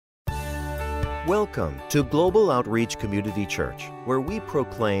Welcome to Global Outreach Community Church, where we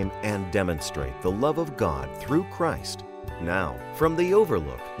proclaim and demonstrate the love of God through Christ. Now, from the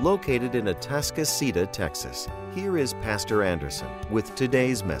Overlook, located in Atascocita, Texas, here is Pastor Anderson with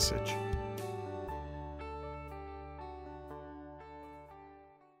today's message.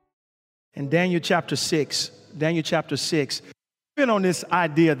 In Daniel chapter 6, we've been on this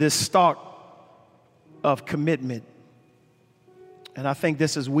idea, this thought of commitment. And I think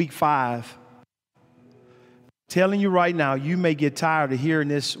this is week 5. Telling you right now, you may get tired of hearing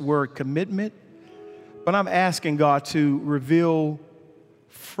this word commitment, but I'm asking God to reveal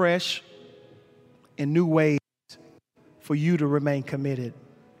fresh and new ways for you to remain committed.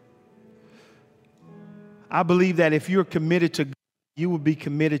 I believe that if you're committed to God, you will be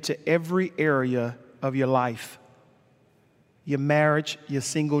committed to every area of your life. Your marriage, your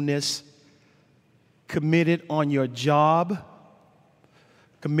singleness, committed on your job,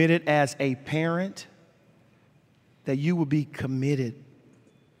 committed as a parent, that you will be committed.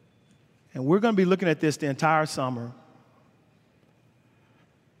 And we're going to be looking at this the entire summer.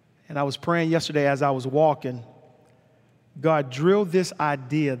 And I was praying yesterday as I was walking, God drilled this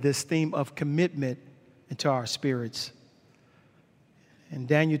idea, this theme of commitment into our spirits. In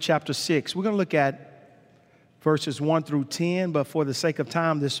Daniel chapter 6, we're going to look at verses 1 through 10, but for the sake of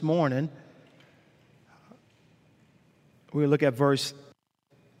time this morning, we'll look at verse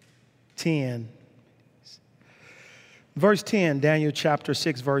 10. Verse 10, Daniel chapter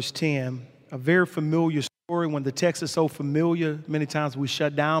 6, verse 10, a very familiar story. When the text is so familiar, many times we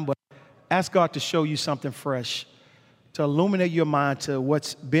shut down, but ask God to show you something fresh, to illuminate your mind to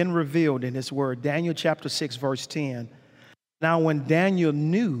what's been revealed in His Word. Daniel chapter 6, verse 10. Now, when Daniel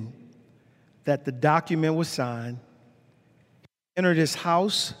knew that the document was signed, he entered his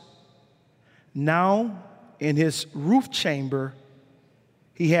house. Now, in his roof chamber,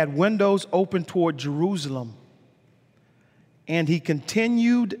 he had windows open toward Jerusalem. And he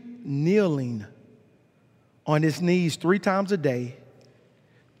continued kneeling on his knees 3 times a day,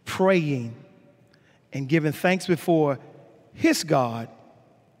 praying and giving thanks before his God,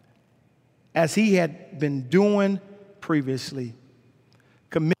 as he had been doing previously.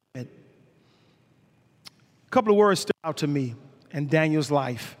 Commitment. A couple of words stood out to me in Daniel's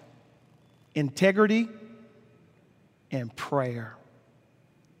life: integrity and prayer.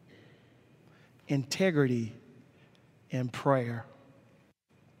 Integrity and prayer.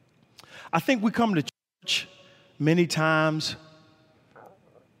 I think we come to church many times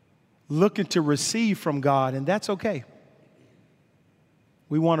looking to receive from God, and that's okay.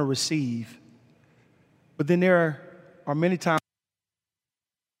 We want to receive. But then there are many times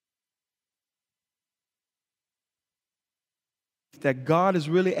that God is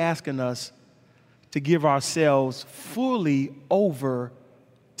really asking us to give ourselves fully over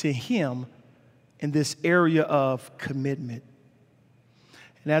to Him in this area of commitment.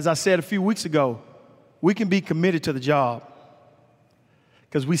 And as I said a few weeks ago, we can be committed to the job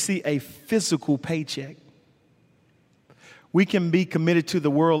because we see a physical paycheck. We can be committed to the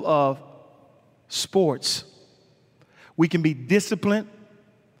world of sports. We can be disciplined.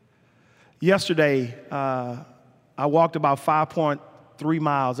 Yesterday, I walked about 5.3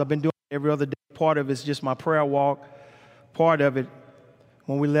 miles. I've been doing it every other day. Part of it's just my prayer walk. Part of it,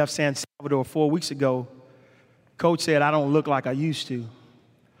 when we left San Salvador 4 weeks ago, Coach said, I don't look like I used to.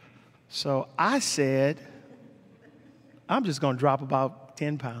 So I said, I'm just going to drop about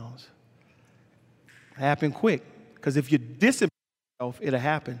 10 pounds. It happened quick, because if you discipline yourself, it'll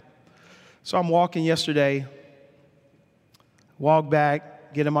happen. So I'm walking yesterday, walk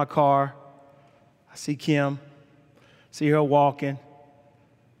back, get in my car. I see Kim, see her walking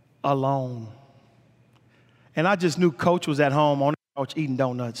alone. And I just knew Coach was at home on the couch eating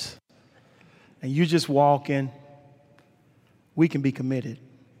donuts. And you just walking. We can be committed.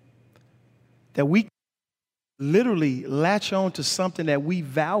 That we literally latch on to something that we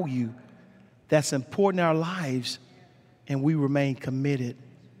value, that's important in our lives, and we remain committed.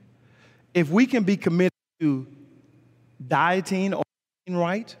 If we can be committed to dieting or eating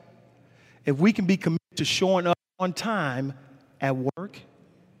right, if we can be committed to showing up on time at work,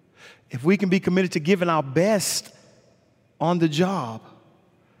 if we can be committed to giving our best on the job,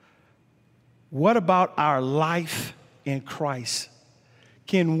 what about our life in Christ?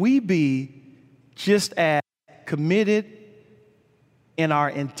 Can we be just as committed in our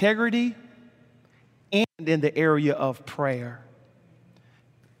integrity and in the area of prayer?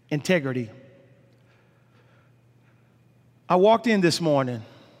 Integrity. I walked in this morning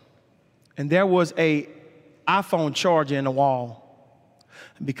and there was an iPhone charger in the wall.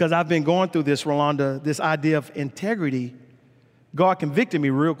 Because I've been going through this, Rolanda, this idea of integrity, God convicted me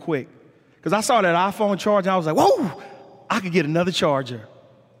real quick. Because I saw that iPhone charger, and I was like, whoa, I could get another charger.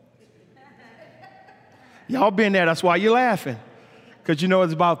 Y'all been there, that's why you're laughing. Because you know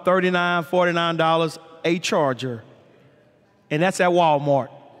it's about $39, $49 a charger. And that's at Walmart.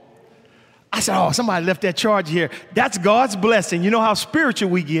 I said, oh, somebody left that charger here. That's God's blessing. You know how spiritual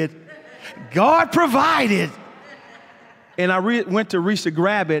we get. God provided. And I went to reach to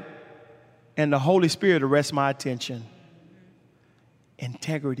grab it, and the Holy Spirit arrested my attention.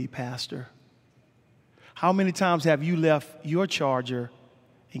 Integrity, Pastor. How many times have you left your charger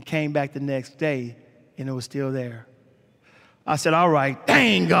and came back the next day and it was still there? I said, all right,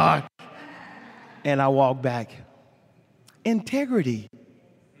 dang God. And I walked back. Integrity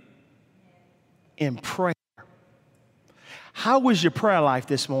in prayer. How was your prayer life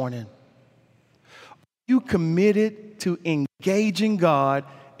this morning? Are you committed to engaging God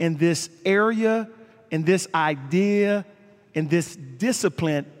in this area, in this idea, in this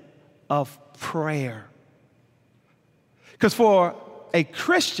discipline of prayer? Because for a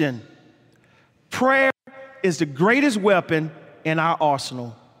Christian, prayer is the greatest weapon in our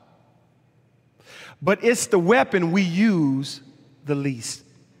arsenal. But it's the weapon we use the least.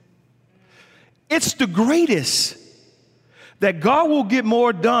 It's the greatest. That God will get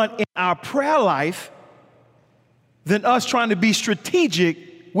more done in our prayer life than us trying to be strategic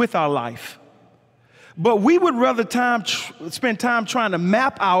with our life. But we would rather spend time trying to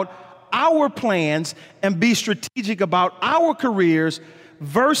map out our plans and be strategic about our careers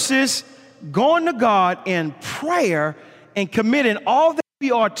versus going to God in prayer and committing all that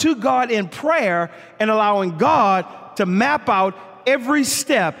we are to God in prayer and allowing God to map out every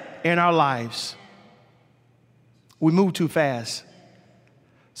step in our lives. We move too fast.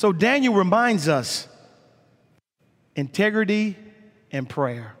 So Daniel reminds us integrity and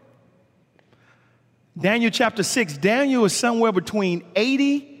prayer. Daniel chapter 6, Daniel is somewhere between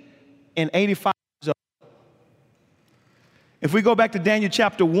 80 and 85 years old. If we go back to Daniel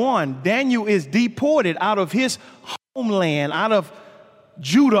chapter 1, Daniel is deported out of his homeland, out of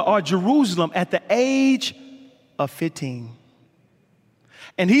Judah or Jerusalem at the age of 15.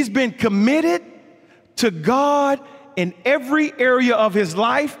 And he's been committed to God in every area of his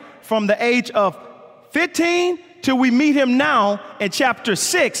life from the age of 15 till we meet him now in chapter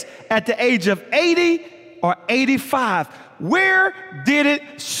 6 at the age of 80 or 85. Where did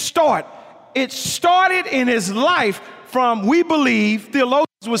it start? It started in his life from, we believe,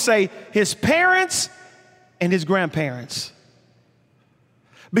 theologians would say, his parents and his grandparents.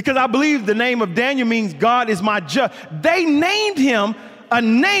 Because I believe the name of Daniel means God is my judge. They named him a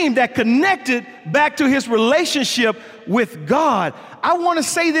name that connected back to his relationship with God. I want to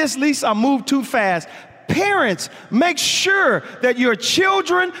say this, Lisa, I moved too fast. Parents, make sure that your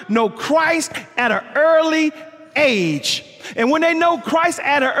children know Christ at an early age. And when they know Christ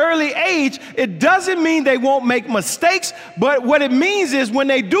at an early age, it doesn't mean they won't make mistakes, but what it means is when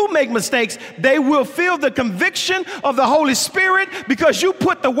they do make mistakes, they will feel the conviction of the Holy Spirit because you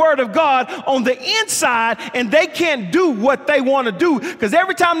put the Word of God on the inside and they can't do what they want to do because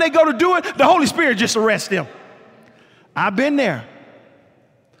every time they go to do it, the Holy Spirit just arrests them. I've been there.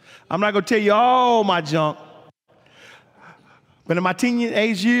 I'm not going to tell you all my junk, but in my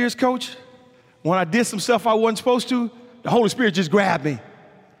teenage years, Coach, when I did some stuff I wasn't supposed to, the Holy Spirit just grabbed me.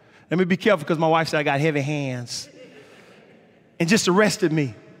 Let me be careful because my wife said I got heavy hands. And just arrested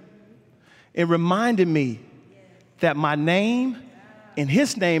me. It reminded me that my name and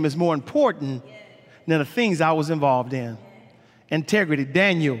his name is more important than the things I was involved in. Integrity,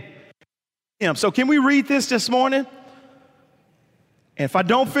 Daniel. So can we read this morning? And if I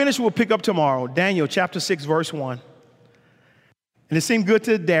don't finish, we'll pick up tomorrow. Daniel chapter 6, verse 1. And it seemed good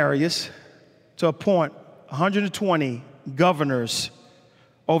to Darius to appoint 120 governors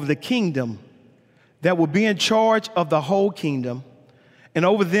over the kingdom that will be in charge of the whole kingdom, and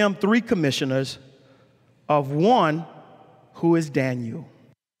over them 3 commissioners, of one who is Daniel,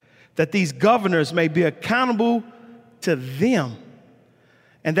 that these governors may be accountable to them,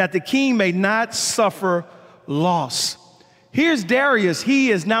 and that the king may not suffer loss. Here's Darius.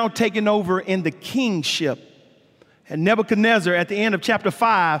 He is now taken over in the kingship. And Nebuchadnezzar, at the end of chapter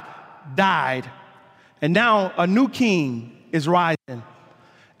 5, died. And now a new king is rising.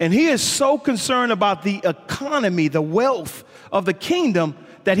 And he is so concerned about the economy, the wealth of the kingdom,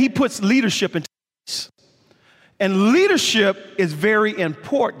 that he puts leadership into place. And leadership is very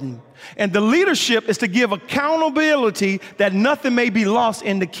important. And the leadership is to give accountability that nothing may be lost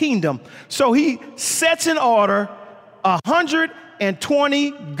in the kingdom. So he sets in order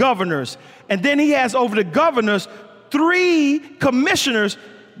 120 governors. And then he has over the governors 3 commissioners.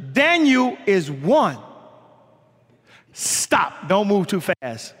 Daniel is one. Stop. Don't move too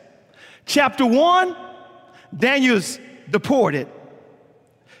fast. Chapter 1, Daniel's deported.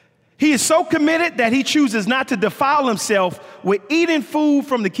 He is so committed that he chooses not to defile himself with eating food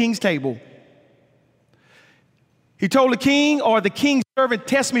from the king's table. He told the king or the king's servant,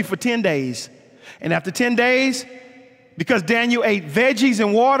 test me for 10 days. And after 10 days, because Daniel ate veggies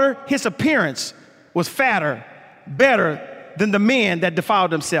and water, his appearance was fatter, better than the men that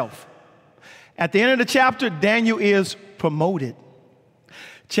defiled themselves. At the end of the chapter, Daniel is promoted.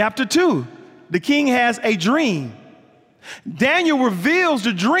 Chapter 2, the king has a dream. Daniel reveals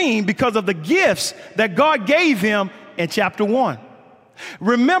the dream because of the gifts that God gave him in chapter 1.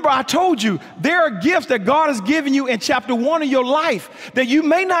 Remember, I told you there are gifts that God has given you in chapter 1 of your life that you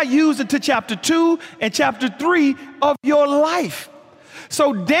may not use until chapter 2 and chapter 3 of your life.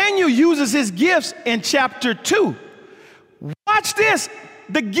 So Daniel uses his gifts in chapter 2. Watch this.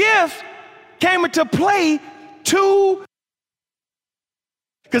 The gift came into play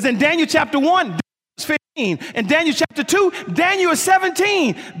because in Daniel chapter 1, Daniel was 15. In Daniel chapter 2, Daniel is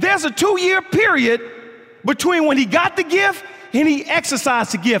 17. There's a 2-year period between when he got the gift and he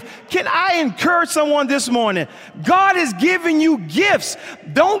exercised the gift. Can I encourage someone this morning? God has given you gifts.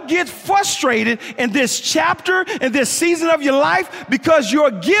 Don't get frustrated in this chapter, in this season of your life, because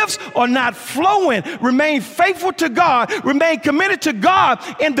your gifts are not flowing. Remain faithful to God. Remain committed to God.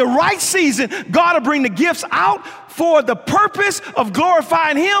 In the right season, God will bring the gifts out for the purpose of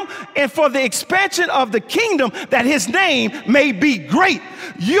glorifying Him and for the expansion of the kingdom, that His name may be great.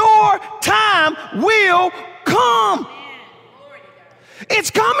 Your time will come.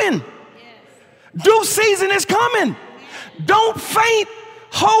 It's coming. Due season is coming. Don't faint.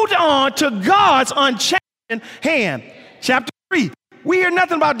 Hold on to God's unchanging hand. Chapter 3, we hear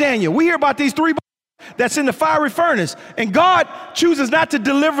nothing about Daniel. We hear about these 3 boys that's in the fiery furnace. And God chooses not to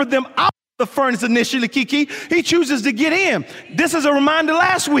deliver them out of the furnace initially, Kiki. He chooses to get in. This is a reminder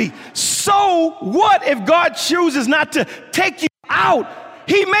last week. So what if God chooses not to take you out?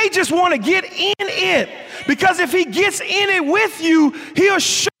 He may just want to get in it, because if he gets in it with you, he'll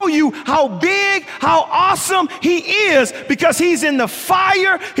show you how big, how awesome he is, because he's in the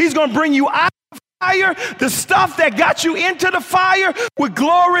fire. He's going to bring you out of the fire. The stuff that got you into the fire will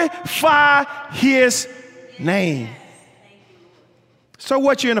glorify his name. So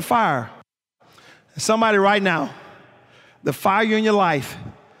what, you're in the fire? Somebody right now, the fire in your life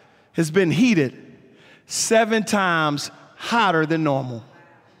has been heated 7 times hotter than normal.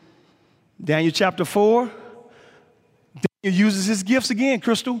 Daniel chapter 4, Daniel uses his gifts again,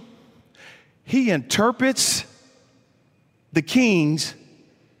 Crystal. He interprets the king's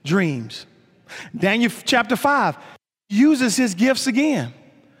dreams. Daniel chapter 5 uses his gifts again.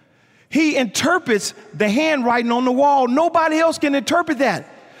 He interprets the handwriting on the wall. Nobody else can interpret that.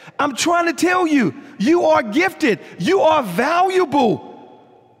 I'm trying to tell you, you are gifted. You are valuable.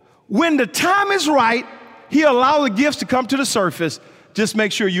 When the time is right, he'll allow the gifts to come to the surface. Just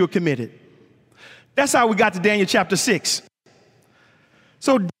make sure you're committed. That's how we got to Daniel chapter 6.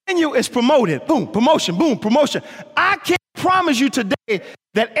 So Daniel is promoted. Boom, promotion, boom, promotion. I can't promise you today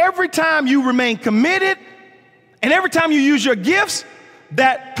that every time you remain committed and every time you use your gifts,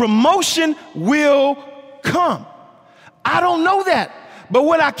 that promotion will come. I don't know that. But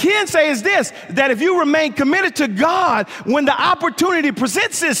what I can say is this, that if you remain committed to God, when the opportunity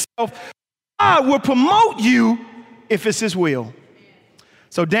presents itself, God will promote you if it's His will.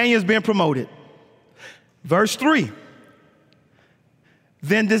 So Daniel's been promoted. Verse 3,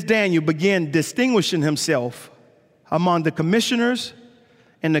 then this Daniel began distinguishing himself among the commissioners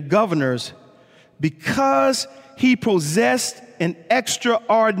and the governors because he possessed an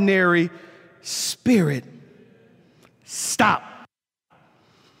extraordinary spirit. Stop.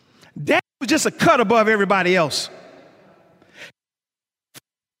 Daniel was just a cut above everybody else.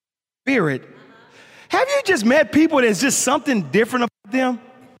 Spirit. Have you just met people that's just something different about them?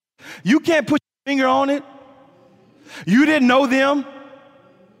 You can't put your finger on it. You didn't know them,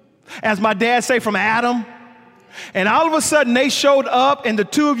 as my dad say, from Adam. And all of a sudden they showed up and the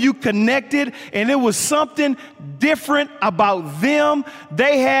two of you connected, and it was something different about them.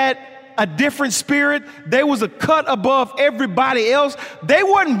 They had a different spirit. They was a cut above everybody else. They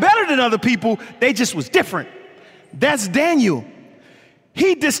weren't better than other people. They just was different. That's Daniel.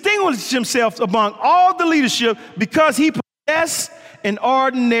 He distinguished himself among all the leadership because he possessed an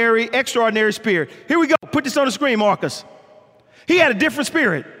extraordinary spirit. Here we go. Put this on the screen, Marcus. He had a different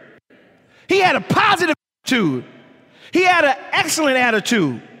spirit. He had a positive attitude. He had an excellent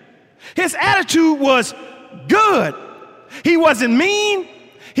attitude. His attitude was good. He wasn't mean.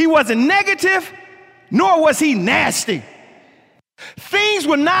 He wasn't negative, nor was he nasty. Things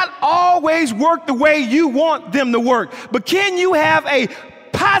will not always work the way you want them to work, but can you have a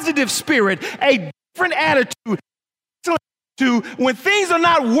positive spirit, a different attitude. When things are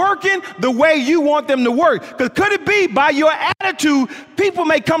not working the way you want them to work. Because could it be by your attitude, people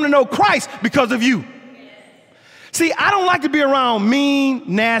may come to know Christ because of you? See, I don't like to be around mean,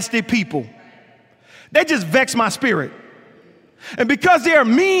 nasty people. They just vex my spirit. And because they're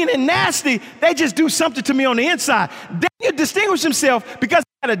mean and nasty, they just do something to me on the inside. Daniel distinguished himself because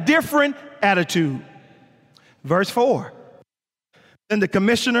he had a different attitude. Verse 4. Then the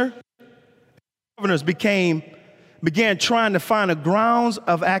commissioner, governors began trying to find the grounds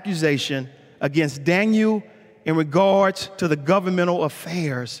of accusation against Daniel in regards to the governmental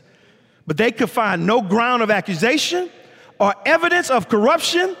affairs. But they could find no ground of accusation or evidence of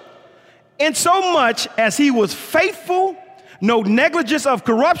corruption, in so much as he was faithful. No negligence of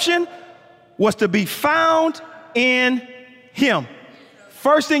corruption was to be found in him.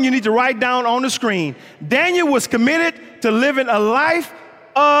 First thing you need to write down on the screen: Daniel was committed to living a life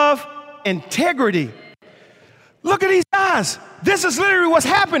of integrity. Look at these guys. This is literally what's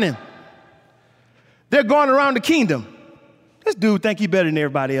happening. They're going around the kingdom. This dude think he better than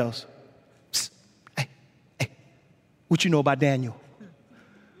everybody else. Psst. Hey, what you know about Daniel?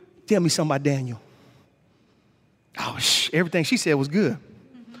 Tell me something about Daniel. Oh, everything she said was good.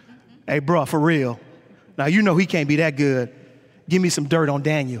 Hey, bro, for real. Now, you know he can't be that good. Give me some dirt on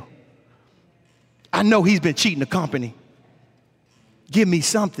Daniel. I know he's been cheating the company. Give me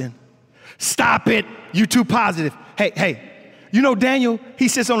something. Stop it. You too positive. Hey, you know Daniel, he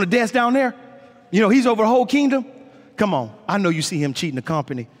sits on the desk down there. You know, he's over the whole kingdom. Come on. I know you see him cheating the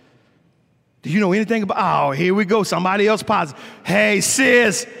company. Do you know anything about? Oh, here we go. Somebody else positive. Hey,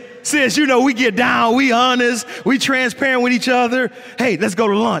 sis, you know we get down. We honest. We transparent with each other. Hey, let's go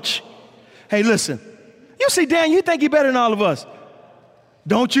to lunch. Hey, listen. You see Daniel, you think he's better than all of us.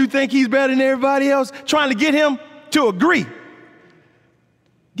 Don't you think he's better than everybody else? Trying to get him to agree.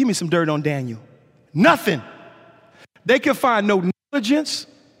 Give me some dirt on Daniel. Nothing. They could find no negligence,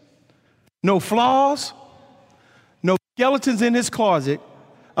 no flaws, no skeletons in his closet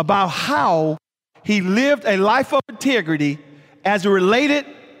about how he lived a life of integrity as it related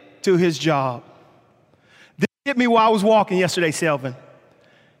to his job. This hit me while I was walking yesterday, Selvin.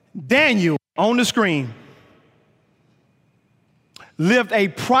 Daniel, on the screen, lived a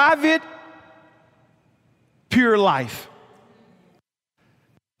private, pure life.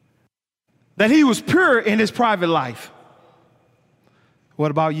 That he was pure in his private life. What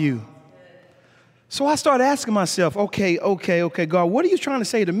about you? So I started asking myself, okay, God, what are you trying to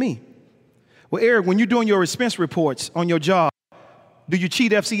say to me? Well, Eric, when you're doing your expense reports on your job, do you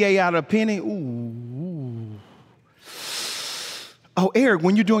cheat FCA out of a penny? Ooh. Oh, Eric,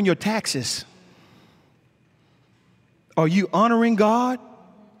 when you're doing your taxes, are you honoring God?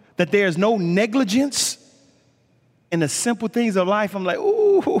 That there's no negligence in the simple things of life? I'm like,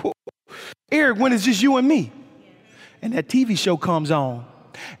 ooh. Eric, when it's just you and me, and that TV show comes on,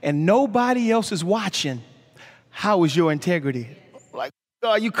 and nobody else is watching, how is your integrity? Like,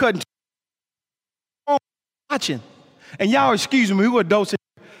 God, you couldn't watching. And y'all excuse me, we were adults.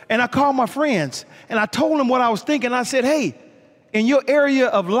 And I called my friends, and I told them what I was thinking. I said, hey, in your area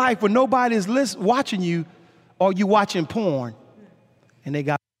of life where nobody is watching you, are you watching porn? And they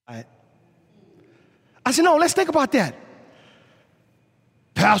got quiet. I said, no, let's think about that.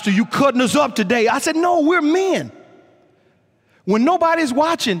 Pastor, you cutting us up today. I said, no, we're men. When nobody's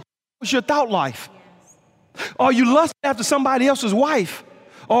watching, what's your thought life? Are you lusting after somebody else's wife?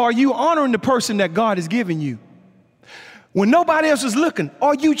 Or are you honoring the person that God has given you? When nobody else is looking,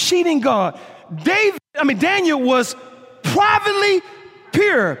 are you cheating God? Daniel was privately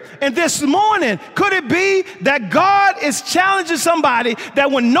pure. And this morning, could it be that God is challenging somebody that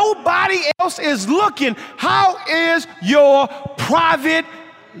when nobody else is looking, how is your private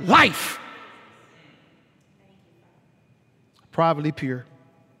life? Privately pure.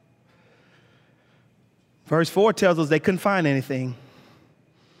 Verse 4 tells us they couldn't find anything.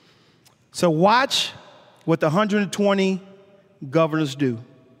 So watch what the 120 governors do.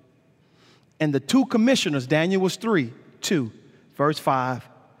 And the two commissioners, Daniel was 2. Verse 5.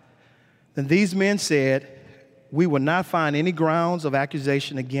 Then these men said, we will not find any grounds of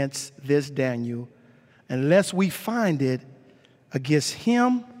accusation against this Daniel unless we find it against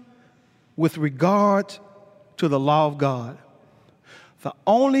him with regard to the law of God. The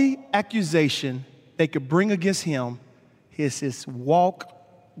only accusation they could bring against him is his walk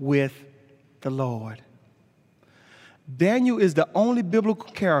with the Lord. Daniel is the only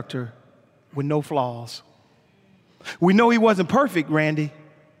biblical character with no flaws. We know he wasn't perfect, Randy,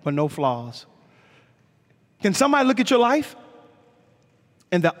 but no flaws. Can somebody look at your life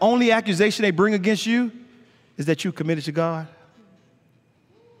and the only accusation they bring against you is that you committed to God?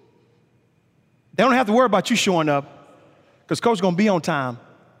 They don't have to worry about you showing up because coach's going to be on time.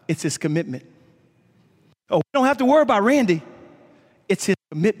 It's his commitment. Oh, we don't have to worry about Randy. It's his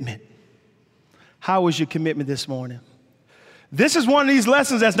commitment. How was your commitment this morning? This is one of these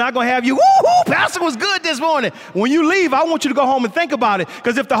lessons that's not going to have you, woo-hoo, Pastor was good this morning. When you leave, I want you to go home and think about it.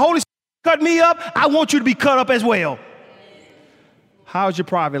 Because if the Holy Spirit cut me up, I want you to be cut up as well. How's your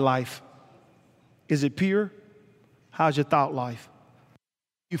private life? Is it pure? How's your thought life?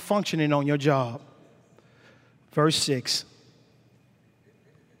 You functioning on your job? Verse 6.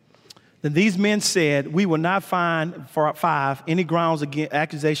 Then these men said, we will not find for 5 any grounds against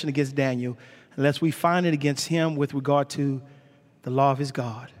accusation against Daniel unless we find it against him with regard to the law of his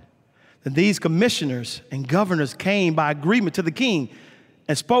God. Then these commissioners and governors came by agreement to the king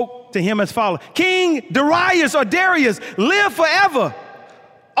and spoke to him as follows. King Darius or Darius, live forever.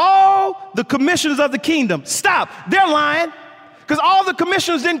 All the commissioners of the kingdom. Stop. They're lying because all the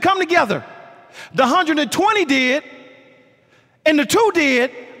commissioners didn't come together. The 120 did and the 2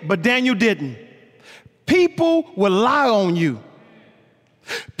 did, but Daniel didn't. People will lie on you.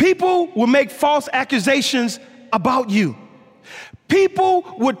 People will make false accusations about you.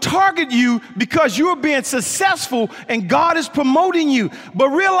 People would target you because you're being successful and God is promoting you. But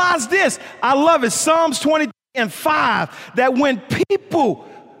realize this, I love it, Psalms 23:5, that when people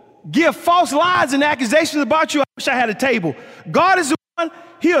give false lies and accusations about you, I wish I had a table. God is the one,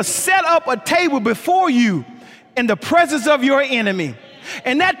 he'll set up a table before you in the presence of your enemy.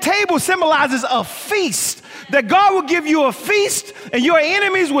 And that table symbolizes a feast, that God will give you a feast and your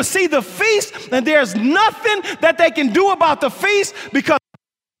enemies will see the feast and there's nothing that they can do about the feast because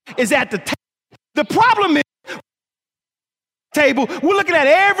it's at the table. The problem is, table, we're looking at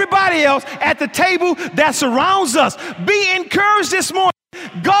everybody else at the table that surrounds us. Be encouraged this morning.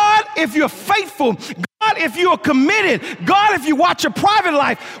 God, if you're faithful, God, if you're committed, God, if you watch your private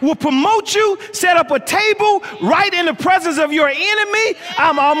life, will promote you, set up a table right in the presence of your enemy.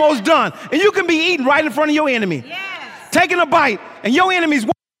 I'm almost done. And you can be eating right in front of your enemy. Taking a bite, and your enemy's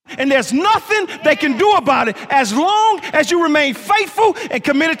watching, and there's nothing they can do about it as long as you remain faithful and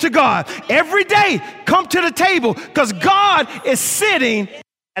committed to God. Every day, come to the table because God is sitting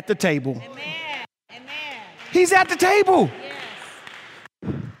at the table. He's at the table.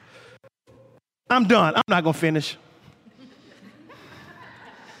 I'm done. I'm not going to finish.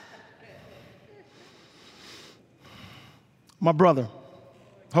 My brother,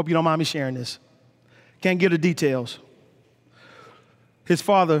 hope you don't mind me sharing this. Can't give the details. His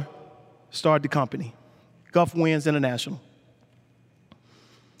father started the company, Gulf Winds International.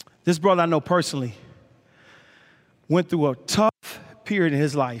 This brother I know personally went through a tough period in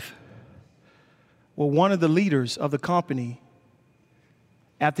his life where one of the leaders of the company,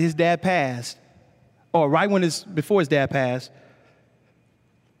 after his dad passed, or right when before his dad passed,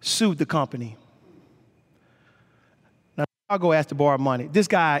 sued the company. Now, I'll go ask to borrow money. This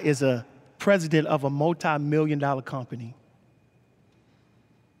guy is a president of a multi-million-dollar company.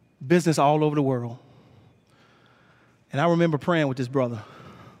 Business all over the world. And I remember praying with this brother.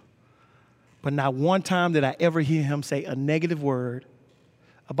 But not one time did I ever hear him say a negative word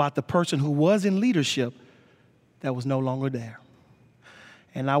about the person who was in leadership that was no longer there.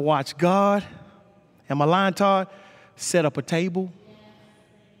 And I watched God, am I lying, Todd, set up a table.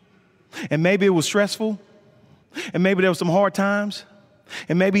 And maybe it was stressful. And maybe there were some hard times.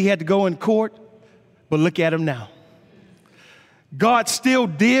 And maybe he had to go in court. But look at him now. God still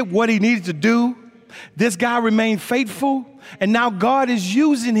did what he needed to do. This guy remained faithful. And now God is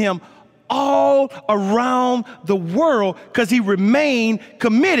using him all around the world because he remained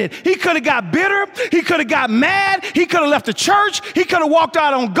committed. He could have got bitter. He could have got mad. He could have left the church. He could have walked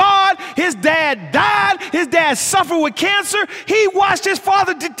out on God. His dad died. His dad suffered with cancer. He watched his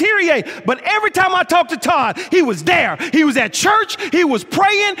father deteriorate. But every time I talked to Todd, he was there. He was at church. He was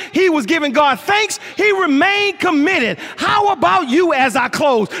praying. He was giving God thanks. He remained committed. How about you as I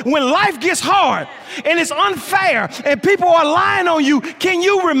close? When life gets hard and it's unfair and people are lying on you, can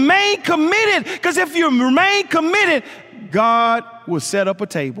you remain committed? Because if you remain committed, God will set up a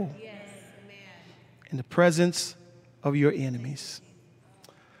table in the presence of your enemies.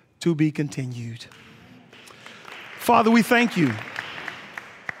 To be continued. Father, we thank you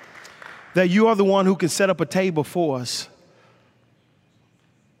that you are the one who can set up a table for us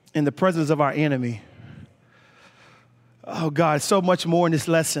in the presence of our enemy. Oh God, so much more in this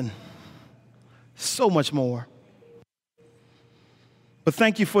lesson. So much more. But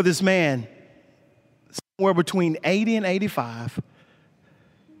thank you for this man, somewhere between 80 and 85.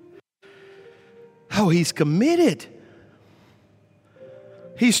 Oh, he's committed.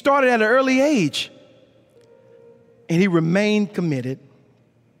 He started at an early age, and he remained committed.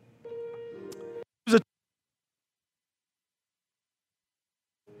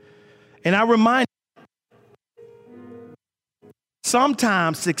 And I remind you,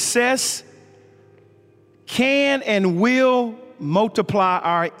 sometimes success can and will multiply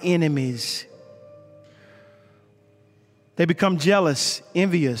our enemies. They become jealous,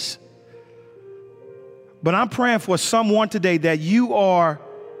 envious. But I'm praying for someone today that you are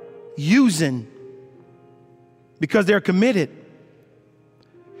using because they're committed,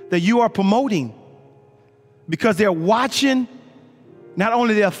 that you are promoting because they're watching not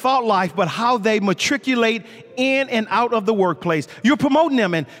only their thought life, but how they matriculate in and out of the workplace. You're promoting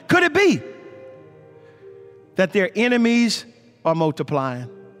them, and could it be that their enemies are multiplying?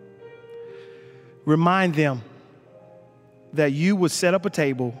 Remind them that you would set up a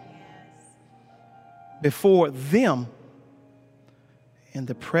table before them in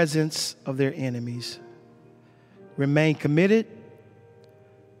the presence of their enemies. Remain committed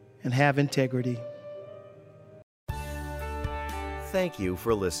and have integrity. Thank you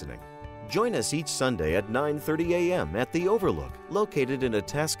for listening. Join us each Sunday at 9:30 a.m. at the Overlook, located in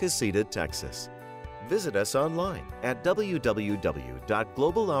Atascocita, Texas. Visit us online at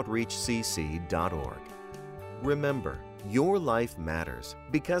www.globaloutreachcc.org. Remember, your life matters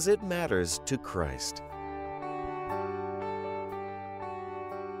because it matters to Christ.